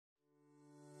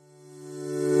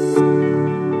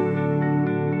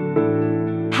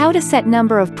How to set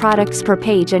number of products per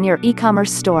page in your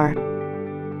e-commerce store.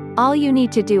 All you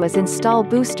need to do is install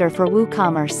Booster for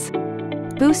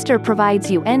WooCommerce. Booster provides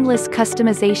you endless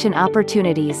customization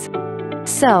opportunities.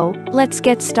 So, let's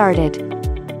get started.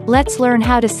 Let's learn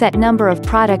how to set number of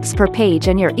products per page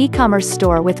in your e-commerce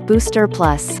store with Booster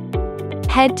Plus.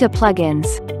 Head to Plugins.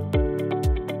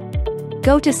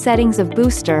 Go to Settings of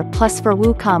Booster Plus for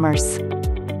WooCommerce.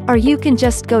 Or you can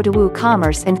just go to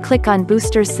WooCommerce and click on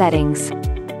Booster's settings.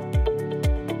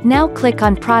 Now click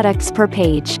on Products per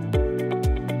page.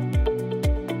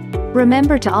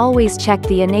 Remember to always check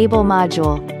the Enable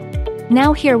module.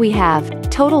 Now here we have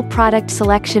Total Product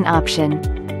Selection option.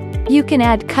 You can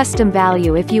add custom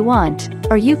value if you want,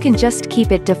 or you can just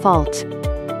keep it default.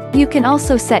 You can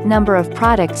also set number of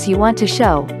products you want to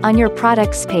show on your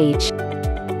products page.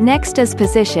 Next is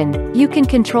Position. You can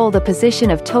control the position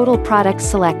of Total Product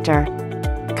Selector.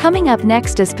 Coming up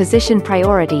next is Position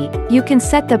Priority. You can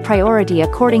set the priority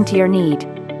according to your need.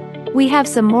 We have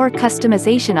some more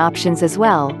customization options as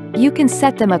well. You can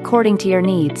set them according to your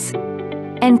needs.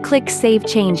 And click Save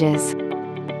Changes.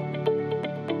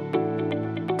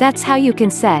 That's how you can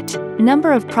set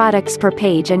number of products per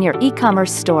page in your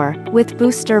e-commerce store with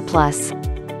Booster Plus.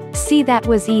 See, that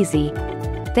was easy.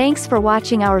 Thanks for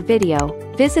watching our video.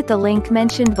 Visit the link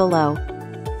mentioned below.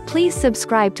 Please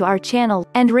subscribe to our channel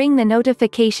and ring the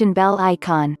notification bell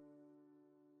icon.